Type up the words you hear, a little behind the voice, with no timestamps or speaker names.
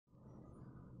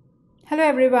Hello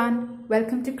everyone,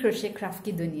 welcome to Crochet Craft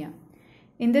Ki Duniya.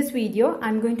 In this video,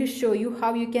 I'm going to show you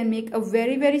how you can make a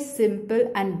very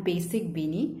simple and basic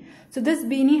beanie. So this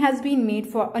beanie has been made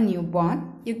for a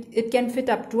newborn. It can fit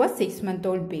up to a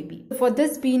 6-month-old baby. For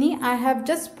this beanie, I have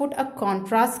just put a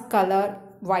contrast color,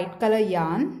 white color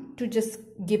yarn to just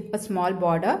give a small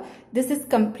border. This is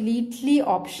completely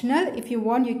optional. If you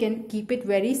want, you can keep it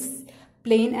very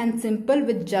plain and simple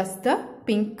with just the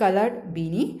pink colored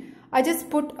beanie. I just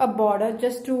put a border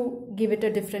just to give it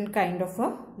a different kind of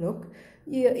a look.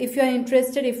 If you are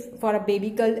interested, for a baby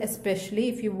girl especially,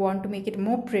 if you want to make it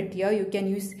more prettier, you can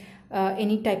use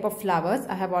any type of flowers.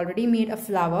 I have already made a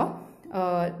flower.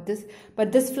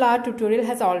 But this flower tutorial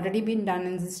has already been done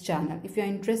in this channel. If you are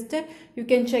interested, you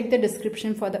can check the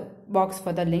description for the box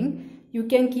for the link. You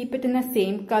can keep it in the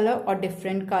same color or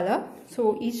different color.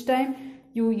 So each time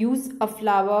you use a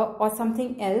flower or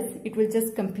something else, it will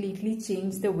just completely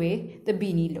change the way the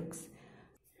beanie looks.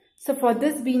 So for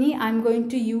this beanie, I'm going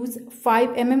to use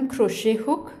 5mm crochet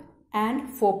hook and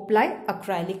 4-ply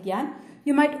acrylic yarn.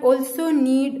 You might also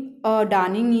need a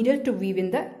darning needle to weave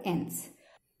in the ends.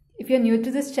 If you're new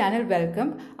to this channel,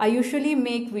 welcome. I usually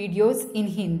make videos in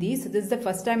Hindi, so this is the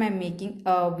first time I'm making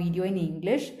a video in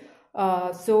English.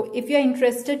 So if you're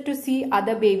interested to see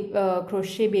other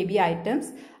crochet baby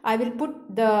items, I will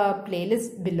put the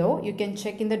playlist below. You can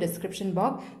check in the description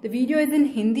box. The video is in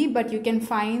Hindi, but you can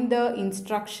find the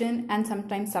instruction and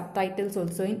sometimes subtitles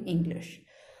also in English.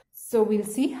 So we'll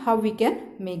see how we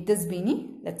can make this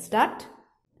beanie. Let's start.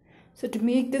 So to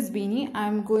make this beanie,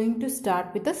 I'm going to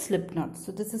start with a slip knot.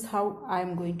 So this is how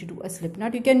I'm going to do a slip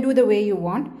knot. You can do the way you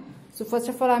want. So first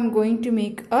of all, I'm going to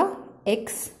make a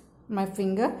X, my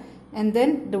finger, and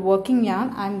then the working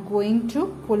yarn, I'm going to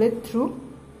pull it through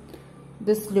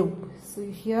this loop. So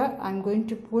here I'm going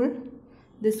to pull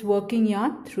this working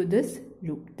yarn through this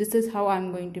loop. This is how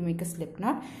I'm going to make a slip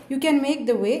knot. You can make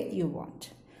the way you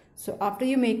want. So after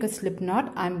you make a slip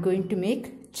knot, I'm going to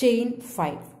make chain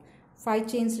 5.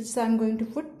 5 chain stitches I'm going to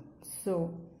put.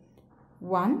 So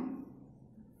 1,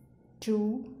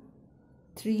 2,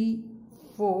 3,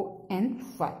 4 and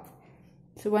 5.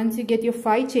 So once you get your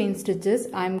 5 chain stitches,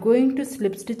 I'm going to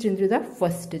slip stitch into the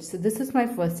first stitch. So this is my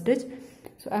first stitch.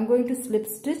 So I'm going to slip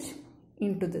stitch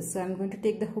into this. So I'm going to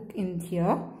take the hook in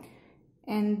here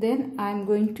and then I'm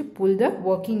going to pull the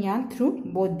working yarn through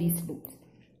both these loops.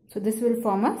 So this will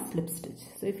form a slip stitch.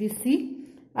 So if you see,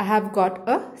 I have got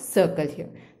a circle here.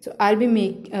 So I'll be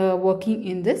working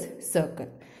in this circle.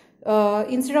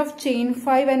 Instead of chain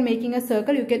 5 and making a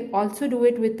circle, you can also do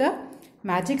it with a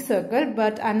magic circle,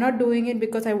 but I'm not doing it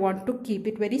because I want to keep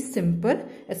it very simple,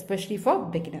 especially for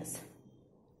beginners.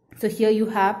 So here you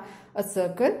have a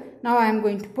circle. Now I am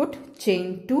going to put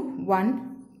chain 2,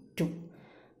 1, 2.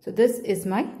 So this is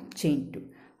my chain 2.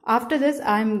 After this,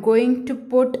 I am going to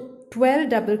put 12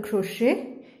 double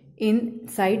crochet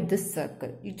inside this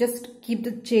circle. You just keep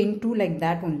the chain 2 like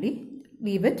that only,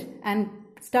 leave it and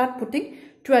start putting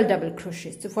 12 double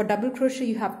crochet. So for double crochet,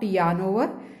 you have to yarn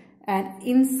over, and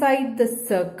inside the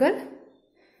circle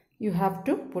you have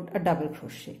to put a double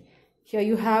crochet. Here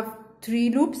you have 3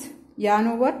 loops, yarn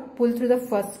over, pull through the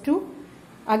first 2,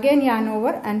 again yarn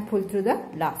over and pull through the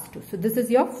last 2. So this is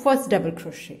your first double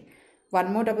crochet.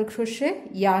 1 more double crochet,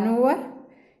 yarn over,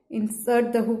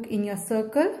 insert the hook in your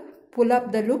circle, pull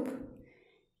up the loop.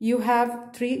 You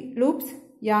have 3 loops,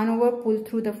 yarn over, pull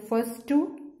through the first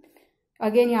 2,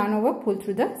 again yarn over, pull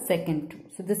through the second 2.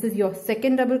 So this is your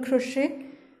second double crochet.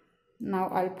 Now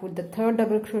I'll put the third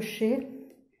double crochet,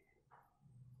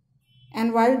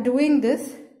 and while doing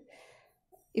this,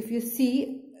 if you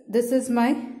see, this is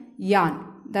my yarn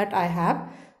that I have.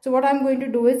 So what I'm going to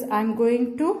do is I'm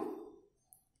going to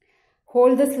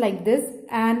hold this like this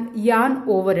and yarn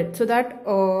over it so that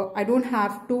I don't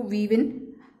have to weave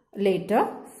in later.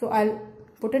 So I'll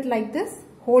put it like this,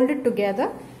 hold it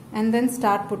together and then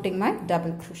start putting my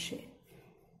double crochet.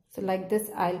 So like this,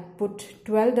 I'll put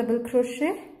 12 double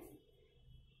crochet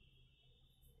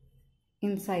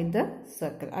inside the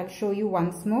circle. I'll show you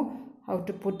once more how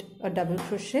to put a double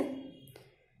crochet.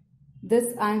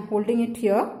 This I'm holding it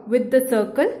here with the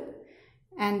circle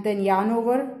and then yarn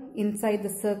over. Inside the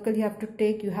circle you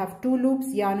have 2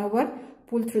 loops, yarn over,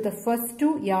 pull through the first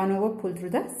 2, yarn over, pull through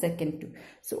the second 2.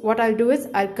 So what I'll do is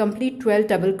I'll complete 12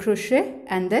 double crochet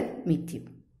and then meet you.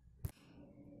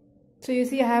 So you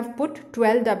see I have put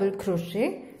 12 double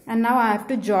crochet and now I have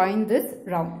to join this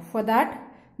round. For that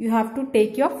you have to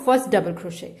take your first double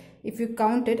crochet. If you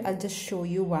count it, I'll just show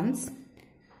you once.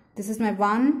 This is my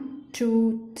 1,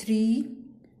 2, 3,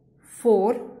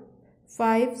 4,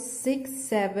 5, 6,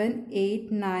 7,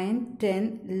 8, 9,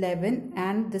 10, 11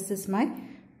 and this is my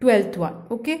 12th one.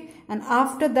 Okay, and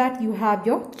after that you have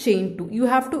your chain 2. You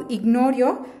have to ignore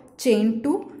your chain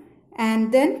 2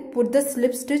 and then put the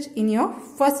slip stitch in your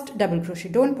first double crochet.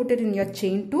 Don't put it in your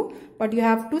chain 2, but you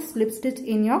have to slip stitch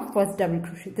in your first double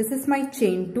crochet. This is my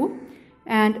chain 2,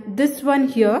 and this one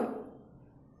here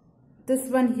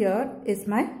is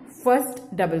my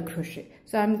first double crochet.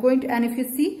 So I'm going to, and if you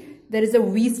see, there is a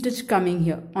V stitch coming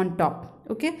here on top.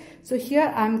 Okay, so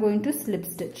here I'm going to slip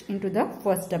stitch into the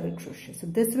first double crochet. So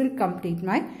this will complete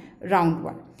my round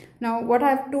 1. Now what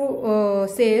I have to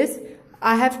say is,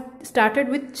 I have started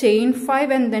with chain 5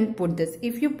 and then put this.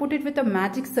 If you put it with a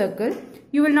magic circle,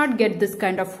 you will not get this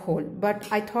kind of hole, but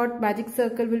I thought magic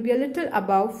circle will be a little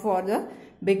above for the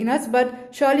beginners, but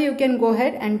surely you can go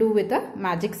ahead and do with a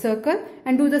magic circle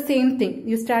and do the same thing.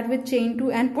 You start with chain 2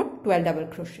 and put 12 double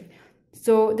crochet.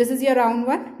 So this is your round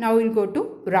 1. Now we'll go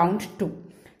to round 2.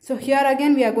 So here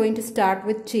again we are going to start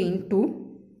with chain 2.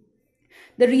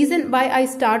 The reason why I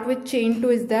start with chain 2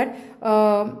 is that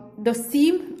the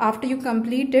seam, after you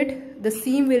complete it, the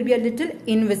seam will be a little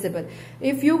invisible.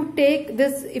 If you take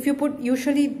this, if you put,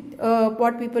 usually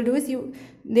what people do is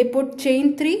they put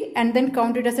chain 3 and then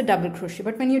count it as a double crochet.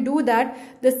 But when you do that,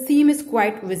 the seam is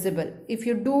quite visible. If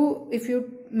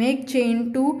you make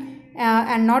chain 2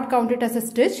 and not count it as a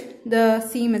stitch, the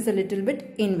seam is a little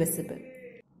bit invisible.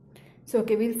 So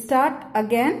okay, we'll start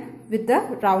again with the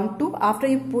round 2. After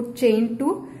you put chain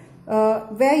 2,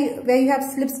 where you have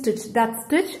slip stitch, that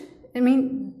stitch, I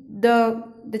mean the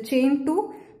chain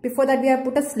 2, before that we have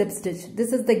put a slip stitch.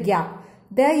 This is the gap.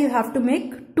 There you have to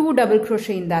make 2 double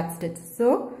crochet in that stitch.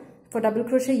 So for double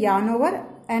crochet, yarn over,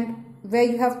 and where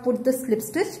you have put the slip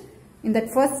stitch, in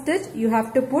that first stitch you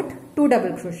have to put 2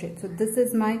 double crochet. So this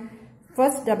is my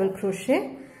first double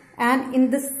crochet, and in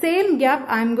the same gap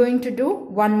I am going to do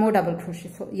 1 more double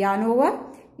crochet. So yarn over,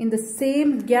 in the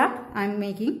same gap I am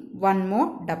making 1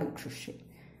 more double crochet.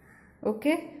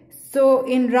 Okay, so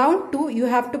in round 2 you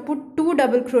have to put 2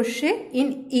 double crochet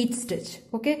in each stitch.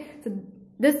 Okay, so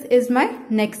this is my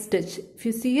next stitch. If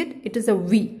you see it, it is a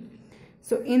V.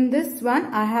 So in this one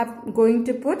I have going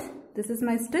to put, this is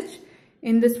my stitch,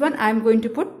 in this one I am going to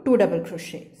put 2 double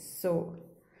crochet. So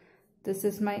this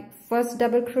is my first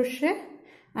double crochet,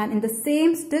 and in the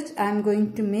same stitch I am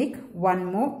going to make 1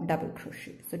 more double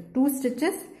crochet. So 2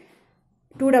 stitches,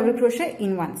 2 double crochet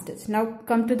in 1 stitch. Now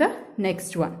come to the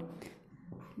next one.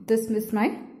 This is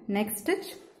my next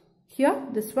stitch. Here,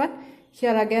 this one.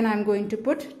 Here again I am going to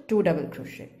put 2 double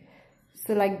crochet.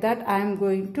 So like that I am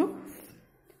going to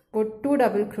put 2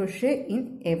 double crochet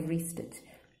in every stitch.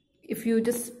 If you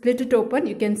just split it open,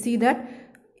 you can see that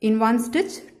in 1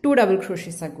 stitch 2 double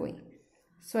crochets are going.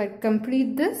 So I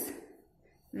complete this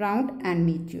round and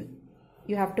meet you.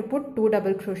 You have to put 2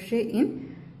 double crochet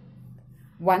in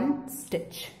 1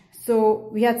 stitch. So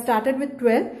we had started with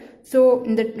 12. So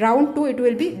in the round 2 it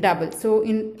will be double. So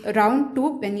in round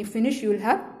 2 when you finish, you will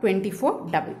have 24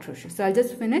 double crochet. So I'll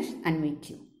just finish and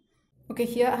meet you. Okay,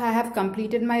 here I have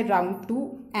completed my round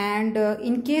 2, and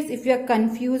in case if you are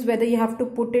confused whether you have to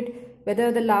put it,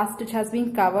 whether the last stitch has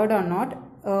been covered or not,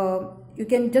 you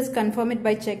can just confirm it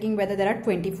by checking whether there are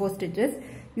 24 stitches.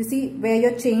 You see where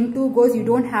your chain 2 goes, you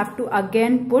don't have to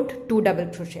again put 2 double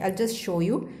crochet. I'll just show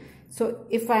you. So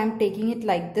if I am taking it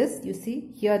like this, you see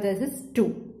here there is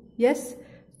 2. Yes,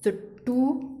 so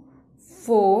 2,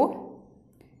 4,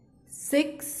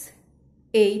 6,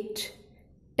 8,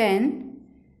 10.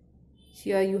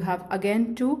 Here you have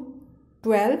again 2,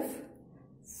 12,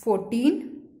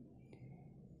 14,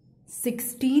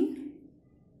 16,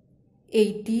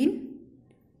 18.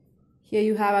 Here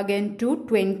you have again 2,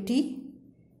 20,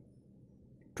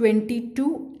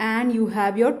 22, and you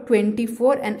have your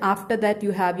 24, and after that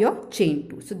you have your chain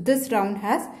 2. So this round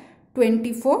has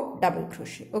 24 double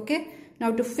crochet. Okay,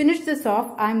 now to finish this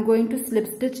off, I am going to slip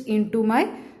stitch into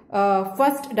my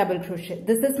first double crochet.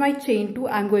 This is my chain 2.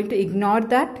 I am going to ignore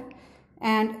that,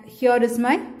 and here is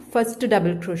my first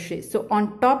double crochet. So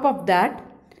on top of that,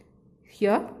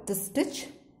 here the stitch,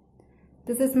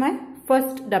 this is my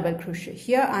first double crochet.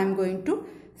 Here I am going to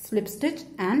slip stitch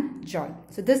and join.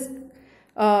 So this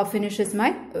finishes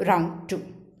my round 2.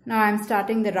 Now I am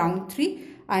starting the round 3.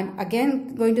 I am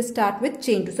again going to start with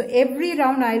chain 2. So every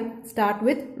round I will start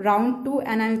with round 2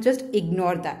 and I will just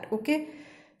ignore that. Okay,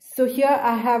 so here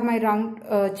I have my round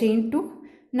chain 2.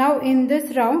 Now in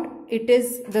this round, it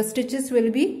is, the stitches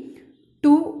will be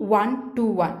 2, 1, 2,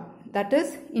 1. That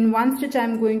is, in 1 stitch I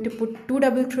am going to put 2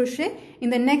 double crochet. In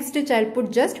the next stitch I will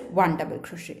put just 1 double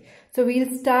crochet. So we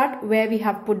will start where we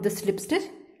have put the slip stitch.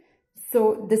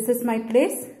 So this is my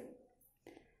place.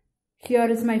 Here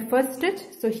is my first stitch.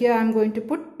 So here I am going to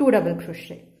put 2 double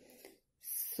crochet.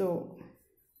 So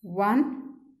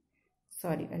 1,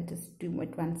 Sorry, I'll just do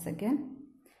it once again.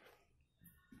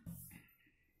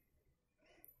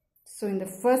 So in the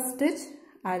first stitch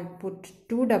I'll put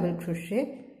 2 double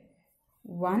crochet,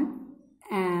 1,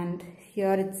 and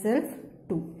here itself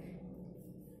 2.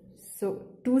 So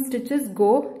 2 stitches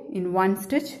go in one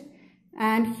stitch,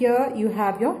 and here you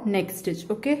have your next stitch.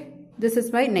 Okay, this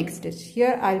is my next stitch.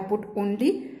 Here I'll put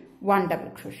only 1 double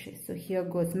crochet. So here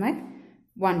goes my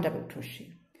 1 double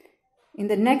crochet. In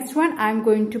the next one I'm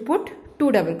going to put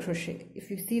 2 double crochet.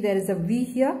 If you see, there is a V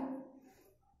here,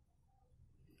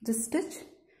 this stitch.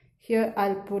 Here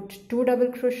I'll put 2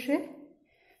 double crochet.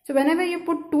 So whenever you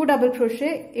put 2 double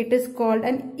crochet, it is called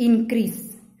an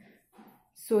increase.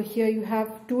 So here you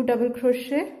have 2 double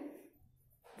crochet,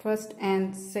 first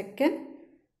and second,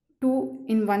 2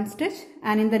 in one stitch,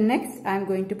 and in the next I am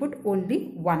going to put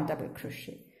only 1 double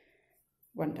crochet.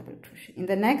 1 double crochet. In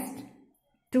the next,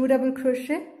 2 double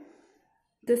crochet,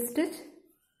 this stitch,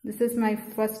 this is my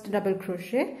first double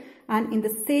crochet, and in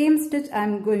the same stitch I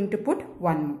am going to put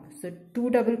 1 more. So 2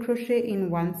 double crochet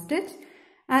in one stitch,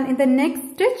 and in the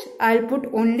next stitch I'll put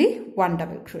only 1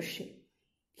 double crochet.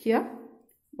 Here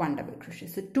 1 double crochet.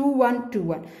 So 2 1 2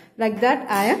 1. Like that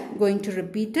I am going to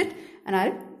repeat it, and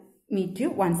I'll meet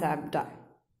you once I have done.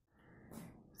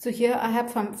 So here I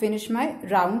have finished my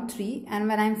round 3, and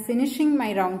when I'm finishing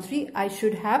my round 3 I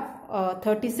should have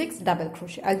 36 double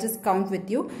crochet. I'll just count with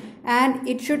you, and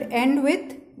it should end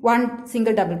with 1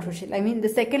 single double crochet. I mean, the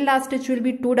second last stitch will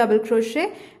be 2 double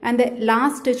crochet, and the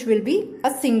last stitch will be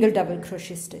a single double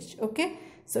crochet stitch. Okay,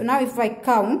 so now if I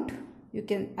count,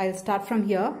 I'll start from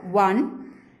here.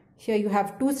 1, here you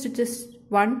have 2 stitches,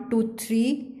 1 2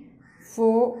 3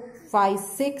 4 5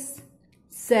 6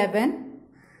 7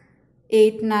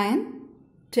 8 9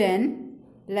 10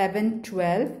 11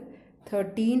 12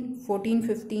 13 14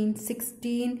 15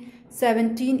 16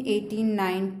 17 18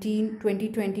 19 20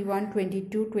 21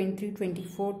 22 23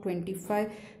 24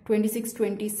 25 26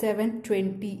 27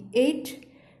 28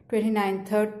 29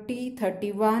 30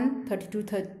 31 32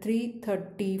 33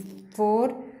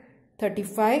 34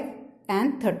 35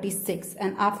 and 36,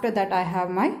 and after that I have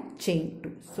my chain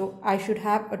 2. So I should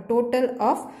have a total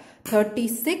of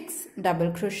 36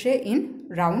 double crochet in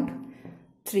round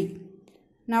 3.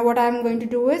 Now what I am going to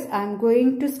do is I am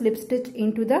going to slip stitch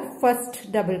into the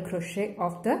first double crochet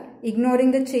of the,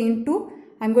 ignoring the chain 2,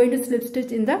 I am going to slip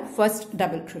stitch in the first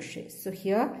double crochet. So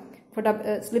here for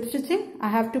slip stitching I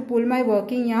have to pull my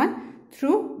working yarn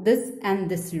through this and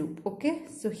this loop. Okay,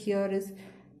 so here is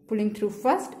pulling through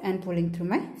first and pulling through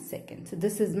my second. So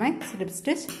this is my slip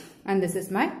stitch, and this is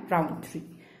my round 3.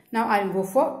 Now I will go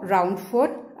for round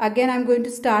 4. Again I am going to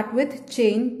start with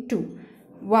chain 2.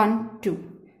 1 2.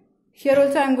 Here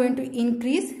also I am going to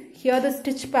increase. Here the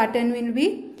stitch pattern will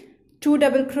be 2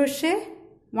 double crochet,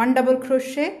 1 double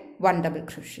crochet, 1 double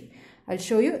crochet. I'll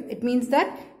show you. It means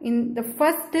that in the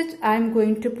first stitch I am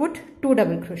going to put 2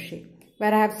 double crochet.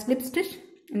 Where I have slip stitch,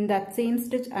 in that same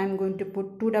stitch I am going to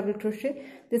put 2 double crochet.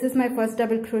 This is my first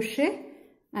double crochet,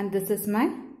 and this is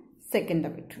my second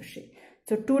double crochet.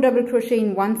 So 2 double crochet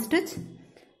in one stitch.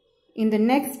 In the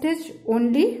next stitch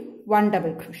only 1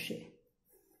 double crochet,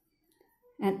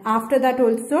 and after that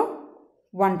also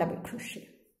 1 double crochet.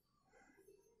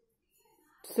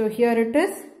 So here it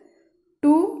is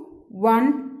 2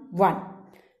 1 1.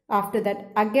 After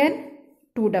that again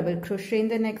 2 double crochet in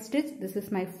the next stitch. This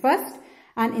is my first,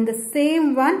 and in the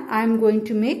same one I am going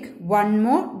to make 1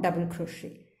 more double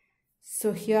crochet.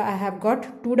 So here I have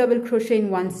got 2 double crochet in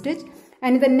one stitch,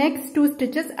 and in the next 2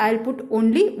 stitches I'll put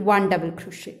only 1 double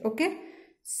crochet. Okay,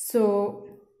 so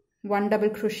 1 double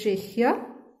crochet here,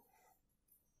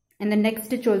 and the next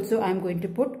stitch also I'm going to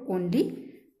put only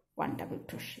 1 double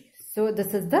crochet. So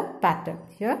this is the pattern.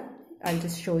 Here I'll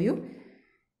just show you.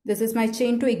 This is my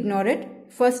chain 2, ignore it.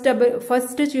 First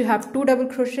stitch you have 2 double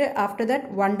crochet, after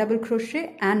that 1 double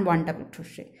crochet and 1 double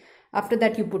crochet. After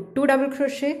that you put 2 double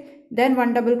crochet, then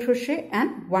 1 double crochet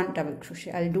and 1 double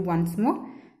crochet. I'll do once more.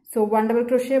 So 1 double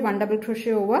crochet, 1 double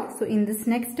crochet over. So in this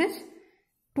next stitch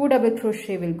 2 double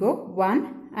crochet will go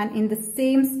 1, and in the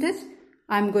same stitch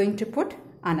I'm going to put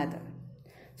another.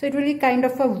 So it will be kind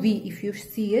of a V if you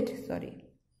see it. Sorry,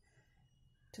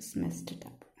 just messed it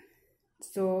up.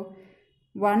 So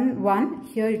 1 1,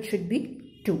 here it should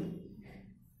be 2.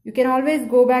 You can always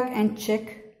go back and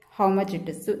check how much it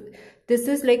is. So this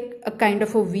is like a kind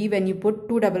of a V when you put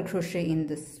 2 double crochet in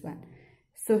this one.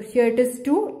 So here it is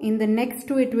 2. In the next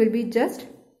 2 it will be just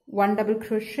 1 double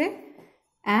crochet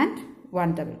and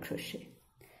 1 double crochet.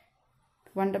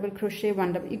 1 double crochet,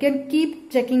 1 double. You can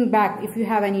keep checking back if you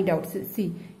have any doubts.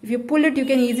 See, if you pull it you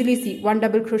can easily see 1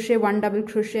 double crochet, 1 double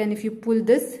crochet, and if you pull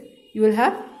this you will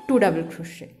have 2 double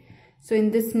crochet. So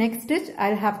in this next stitch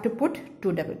I'll have to put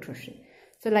 2 double crochet.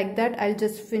 So like that I'll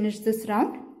just finish this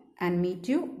round and meet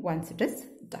you once it is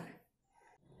done.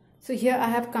 So here I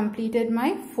have completed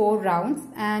my 4 rounds,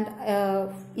 and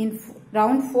in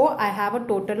round 4 I have a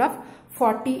total of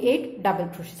 48 double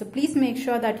crochet. So please make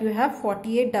sure that you have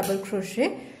 48 double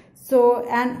crochet. So,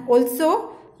 and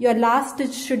also your last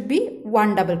stitch should be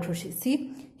 1 double crochet.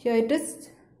 See, here it is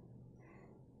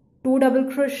 2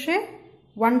 double crochet,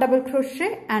 1 double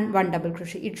crochet and 1 double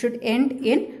crochet. It should end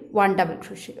in 1 double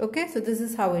crochet. Okay, so this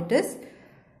is how it is.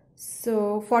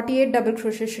 So 48 double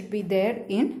crochet should be there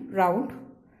in round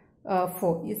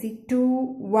 4. You see 2,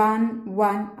 1,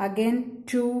 1, again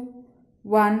 2,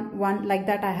 1, 1, like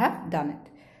that I have done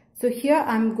it. So here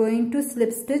I'm going to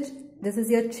slip stitch. This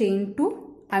is your chain 2.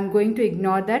 I'm going to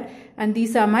ignore that, and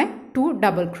these are my 2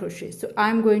 double crochets. So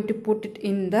I'm going to put it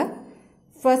in the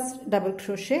first double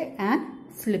crochet and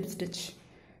slip stitch.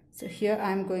 So here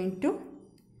I'm going to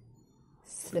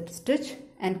slip stitch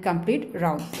and complete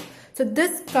round 4. So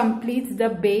this completes the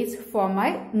base for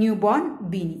my newborn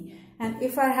beanie. And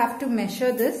if I have to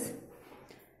measure this,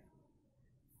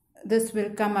 this will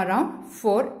come around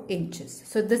 4 inches.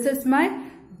 So this is my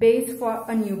base for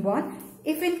a newborn.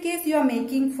 If in case you are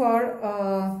making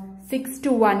for 6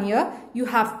 to 1 year, you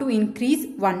have to increase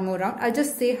 1 more round. I'll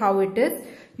just say how it is.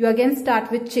 You again start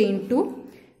with chain 2,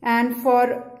 and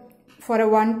for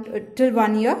till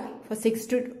 1 year, for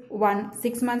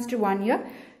 6 months to 1 year,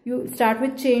 you start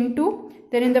with chain 2.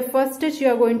 Then in the first stitch you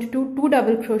are going to do 2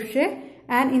 double crochet,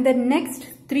 and in the next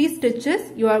 3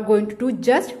 stitches you are going to do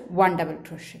just 1 double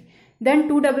crochet, then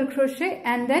 2 double crochet,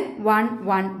 and then 1,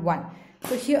 1, 1.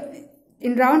 So here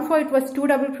in round 4 it was 2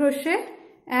 double crochet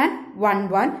and 1,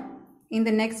 1. In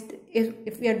the next,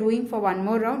 if we are doing for 1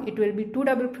 more round, it will be 2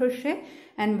 double crochet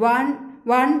and 1,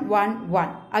 1, 1,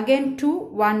 1. Again 2,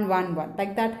 1, 1, 1.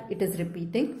 Like that it is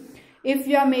repeating. If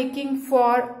you are making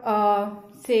for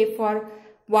say for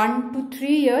 1 to 3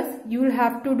 years, you will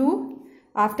have to do,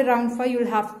 after round 5 you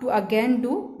will have to again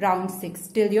do round 6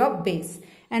 till your base.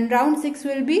 And round 6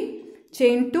 will be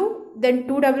chain 2, then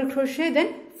 2 double crochet,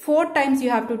 then 4 times you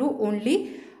have to do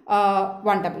only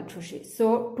 1 double crochet.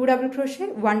 So 2 double crochet,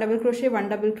 1 double crochet, 1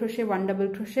 double crochet, 1 double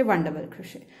crochet, 1 double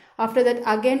crochet. After that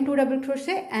again 2 double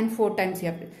crochet and 4 times you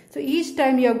have to. So each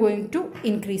time you are going to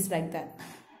increase like that.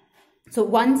 So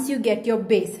once you get your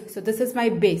base, so this is my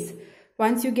base.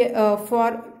 Once you get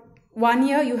for 1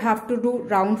 year you have to do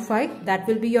round 5, that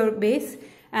will be your base,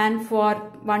 and for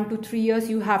 1 to 3 years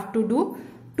you have to do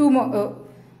 2 more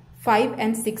 5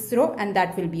 and 6 row, and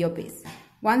that will be your base.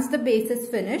 Once the base is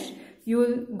finished, you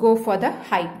will go for the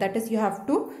height. That is, you have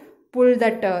to pull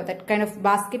that that kind of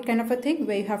basket kind of a thing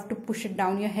where you have to push it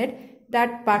down your head.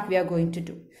 That part we are going to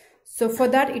do. So for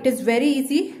that it is very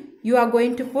easy. You are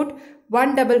going to put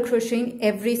 1 double crochet in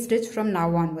every stitch from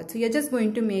now onwards. So you're just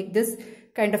going to make this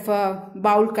kind of a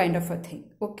bowl kind of a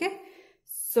thing. Okay.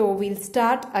 So we'll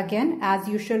start again as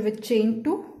usual with chain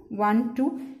 2, 1,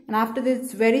 2. And after this,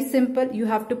 it's very simple. You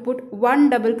have to put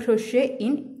 1 double crochet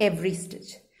in every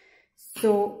stitch.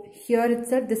 So here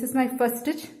itself, this is my first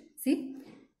stitch. See,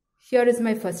 here is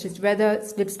my first stitch where the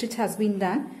slip stitch has been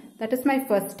done. That is my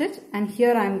first stitch, and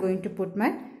here I am going to put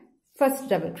my first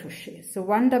double crochet. So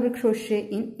 1 double crochet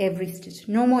in every stitch.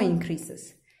 No more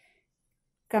increases.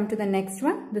 Come to the next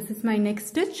one. This is my next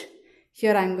stitch.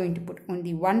 Here I am going to put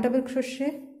only 1 double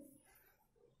crochet.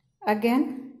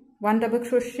 Again 1 double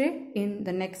crochet in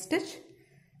the next stitch.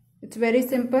 It's very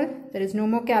simple. There is no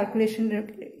more calculation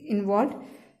involved.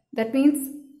 That means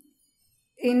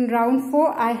in round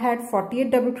 4 I had 48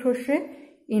 double crochet.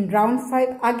 In round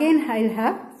 5 again I'll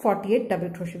have 48 double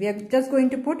crochet. We are just going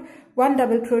to put 1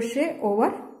 double crochet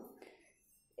over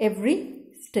every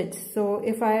stitch. So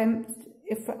if I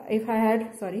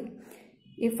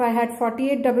had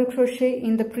 48 double crochet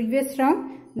in the previous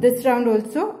round, this round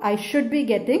also I should be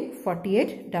getting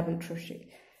 48 double crochet.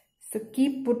 So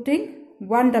keep putting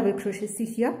 1 double crochet. See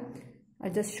here,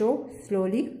 I'll just show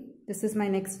slowly. This is my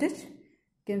next stitch.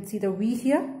 You can see the V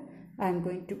here. I'm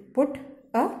going to put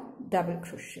a double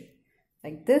crochet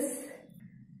like this,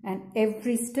 and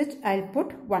every stitch I'll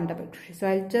put 1 double crochet. So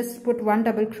I'll just put 1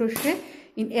 double crochet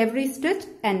in every stitch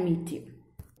and meet you.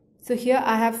 So here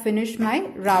I have finished my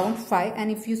round 5,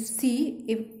 and if you see,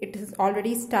 if it has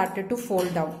already started to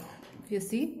fold down. If you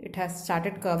see, it has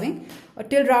started curving.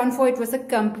 Till round 4 it was a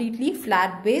completely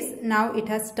flat base. Now it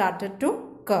has started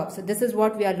to curve. So this is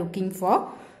what we are looking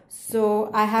for.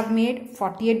 So I have made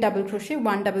 48 double crochet,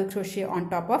 1 double crochet on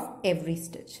top of every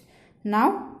stitch.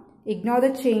 Now ignore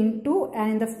the chain 2,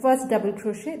 and in the first double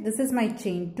crochet, this is my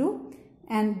chain 2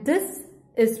 and this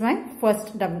is my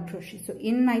first double crochet. So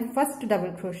in my first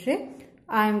double crochet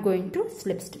I am going to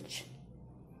slip stitch.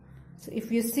 So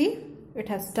if you see, it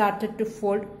has started to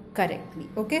fold correctly.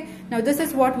 Okay, now this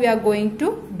is what we are going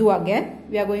to do again.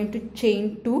 We are going to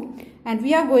chain 2 and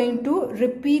we are going to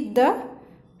repeat the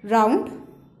round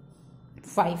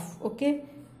 5. Okay,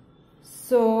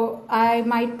 so I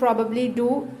might probably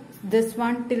do this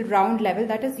one till round level,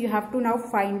 that is you have to now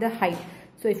find the height.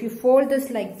 So if you fold this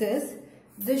like this,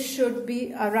 this should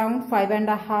be around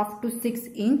 5.5 to 6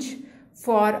 inch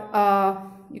for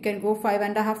you can go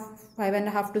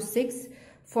 5.5 to 6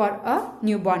 for a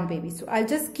newborn baby. So I'll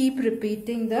just keep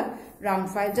repeating the round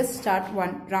 5. Just start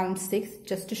round 6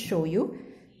 just to show you.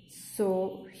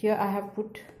 So here I have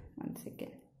put, one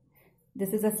second,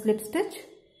 this is a slip stitch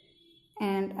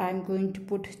and I'm going to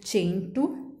put chain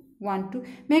 2, 1, 2.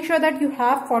 Make sure that you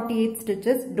have 48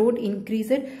 stitches. Don't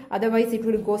increase it, otherwise it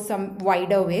will go some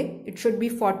wider way. It should be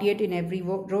 48 in every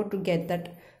row to get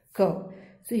that curve.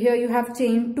 So here you have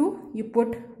chain 2. You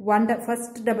put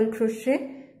first double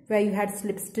crochet where you had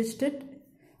slip stitched it.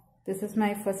 This is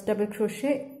my first double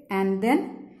crochet, and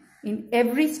then in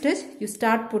every stitch you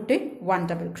start putting 1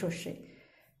 double crochet.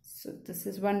 So this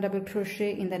is 1 double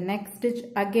crochet. In the next stitch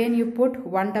again you put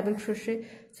 1 double crochet.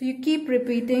 So you keep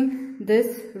repeating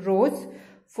this rows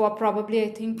for probably,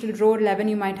 I think, till row 11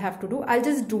 you might have to do. I'll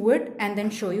just do it and then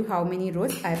show you how many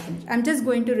rows I finished. I'm just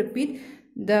going to repeat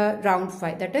the round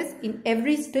 5, that is in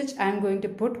every stitch I'm going to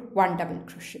put 1 double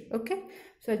crochet. Okay,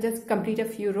 so I'll just complete a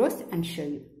few rows and show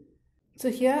you.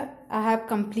 So here I have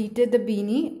completed the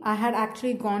beanie. I had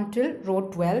actually gone till row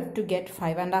 12 to get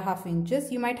 5.5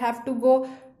 inches. You might have to go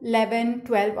 11,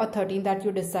 12 or 13, that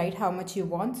you decide how much you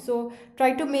want. So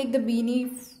try to make the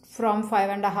beanie from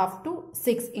 5.5 to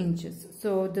 6 inches.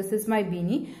 So this is my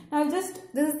beanie. Now this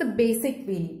is the basic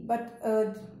beanie, but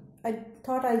I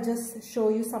thought I'll just show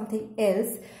you something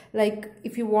else. Like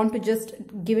if you want to just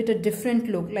give it a different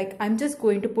look, like I'm just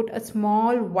going to put a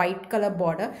small white color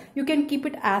border. You can keep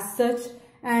it as such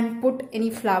and put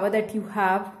any flower that you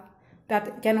have.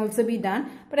 That can also be done,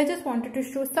 but I just wanted to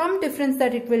show some difference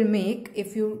that it will make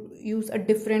if you use a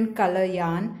different color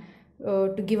yarn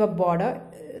to give a border.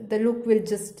 The look will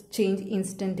just change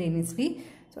instantaneously.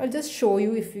 So I'll just show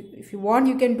you. If you want,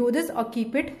 you can do this or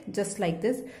keep it just like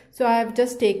this. So I have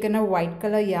just taken a white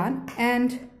color yarn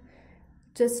and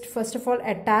just first of all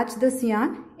attach this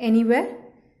yarn anywhere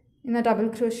in a double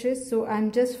crochet. So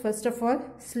I'm just first of all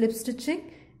slip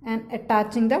stitching and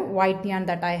attaching the white yarn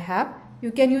that I have.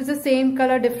 You can use the same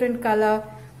color, different color,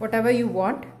 whatever you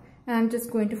want. And I'm just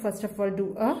going to first of all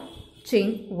do a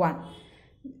chain 1.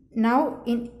 Now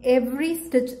in every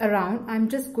stitch around, I'm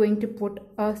just going to put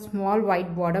a small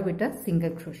white border with a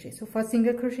single crochet. So for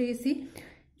single crochet, you see,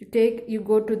 you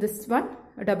go to this one,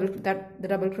 the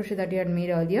double crochet that you had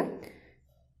made earlier,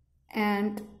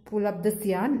 and pull up this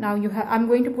yarn. Now I'm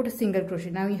going to put a single crochet.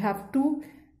 Now you have 2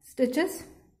 stitches,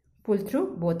 pull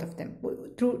through both of them,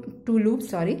 through 2 loops,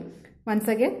 sorry. Once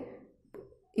again,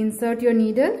 insert your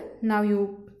needle. Now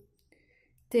you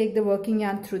take the working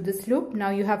yarn through this loop.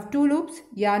 Now you have 2 loops,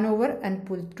 yarn over and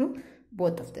pull through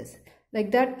both of this.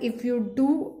 Like that, if you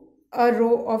do a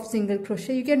row of single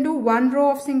crochet, you can do 1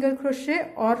 row of single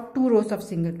crochet or 2 rows of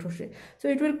single crochet. So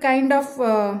it will kind of,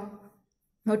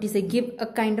 give a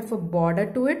kind of a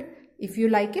border to it if you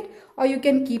like it, or you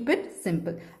can keep it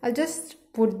simple. I'll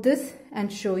just put this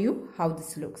and show you how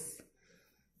this looks.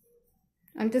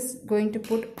 I'm just going to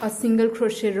put a single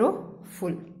crochet row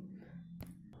full.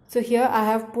 So here I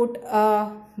have put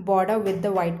a border with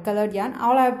the white colored yarn.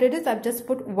 All I have did is I've just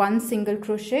put 1 single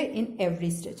crochet in every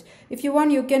stitch. If you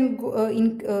want, you can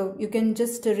you can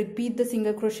just repeat the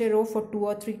single crochet row for 2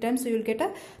 or 3 times, so you'll get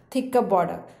a thicker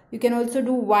border. You can also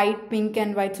do white, pink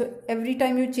and white. So every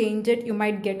time you change it, you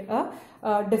might get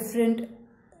a different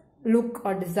look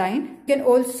or design. You can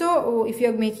also, if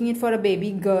you're making it for a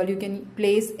baby girl, you can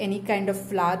place any kind of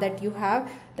flower that you have.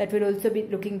 That will also be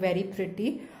looking very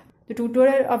pretty. The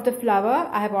tutorial of the flower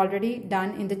I have already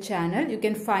done in the channel. You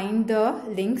can find the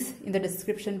links in the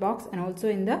description box and also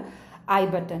in the I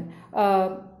button.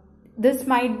 This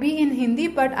might be in Hindi,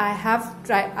 but I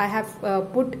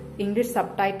have put English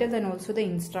subtitles and also the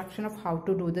instruction of how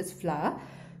to do this flower.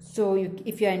 So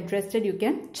if you are interested, you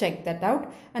can check that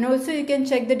out. And also you can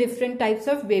check the different types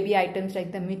of baby items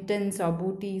like the mittens or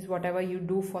booties, whatever you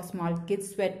do for small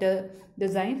kids sweater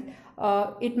designs.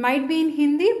 It might be in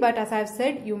Hindi, but as I've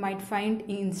said, you might find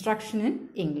instruction in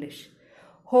English.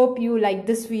 Hope you like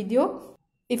this video.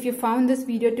 If you found this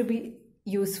video to be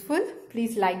useful,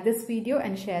 please like this video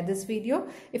and share this video.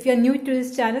 If you're new to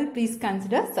this channel, please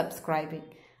consider subscribing.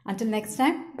 Until next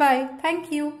time, bye.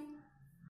 Thank you.